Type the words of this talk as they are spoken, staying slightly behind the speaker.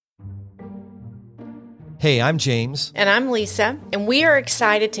Hey, I'm James. And I'm Lisa, and we are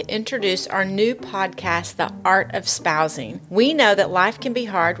excited to introduce our new podcast, The Art of Spousing. We know that life can be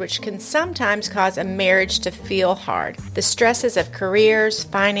hard, which can sometimes cause a marriage to feel hard. The stresses of careers,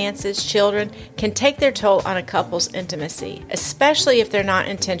 finances, children can take their toll on a couple's intimacy, especially if they're not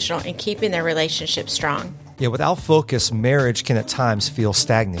intentional in keeping their relationship strong. Yeah, without focus, marriage can at times feel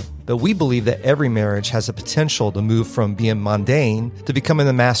stagnant. But we believe that every marriage has the potential to move from being mundane to becoming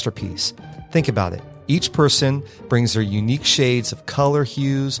a masterpiece. Think about it. Each person brings their unique shades of color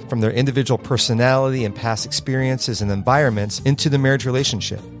hues from their individual personality and past experiences and environments into the marriage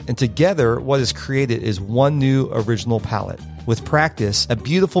relationship. And together, what is created is one new original palette. With practice, a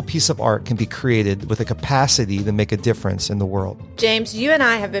beautiful piece of art can be created with a capacity to make a difference in the world. James, you and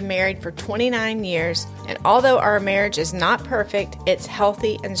I have been married for 29 years, and although our marriage is not perfect, it's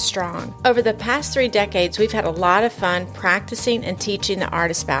healthy and strong. Over the past 3 decades, we've had a lot of fun practicing and teaching the art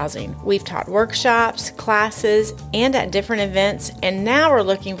of spousing. We've taught workshops, classes, and at different events, and now we're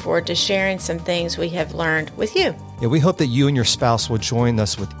looking forward to sharing some things we have learned with you. Yeah, we hope that you and your spouse will join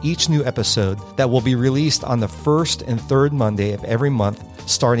us with each new episode that will be released on the first and third Monday of every month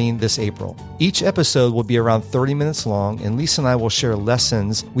starting this April. Each episode will be around 30 minutes long, and Lisa and I will share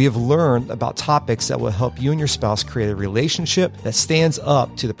lessons we have learned about topics that will help you and your spouse create a relationship that stands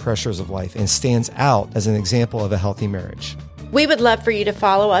up to the pressures of life and stands out as an example of a healthy marriage. We would love for you to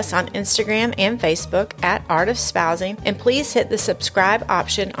follow us on Instagram and Facebook at Art of Spousing, and please hit the subscribe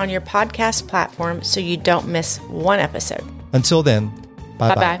option on your podcast platform so you don't miss one episode. Until then,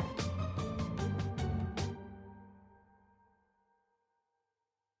 bye-bye. Bye-bye.